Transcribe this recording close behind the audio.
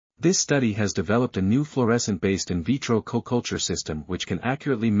This study has developed a new fluorescent-based in vitro co-culture system which can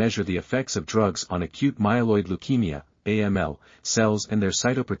accurately measure the effects of drugs on acute myeloid leukemia, AML, cells and their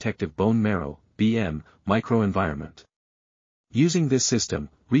cytoprotective bone marrow, BM, microenvironment. Using this system,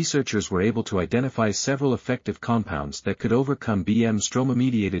 researchers were able to identify several effective compounds that could overcome BM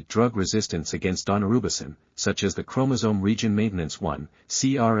stroma-mediated drug resistance against daunorubicin, such as the chromosome region maintenance 1,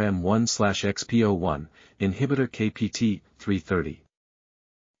 CRM1/XPO1, inhibitor KPT-330.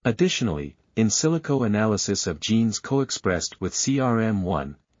 Additionally, in silico analysis of genes co-expressed with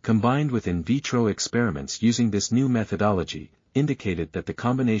CRM1, combined with in vitro experiments using this new methodology, indicated that the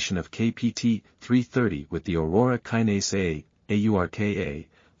combination of KPT-330 with the Aurora kinase A, AURKA,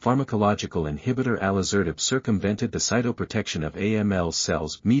 pharmacological inhibitor alisertib circumvented the cytoprotection of AML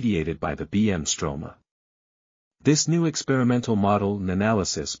cells mediated by the BM stroma. This new experimental model and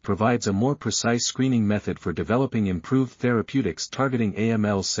analysis provides a more precise screening method for developing improved therapeutics targeting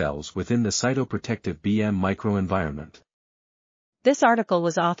AML cells within the cytoprotective BM microenvironment. This article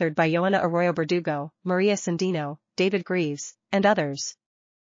was authored by Yoana Arroyo-Berdugo, Maria Sendino, David Greaves, and others.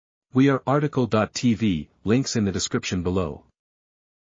 We are RTCLTV, links in the description below.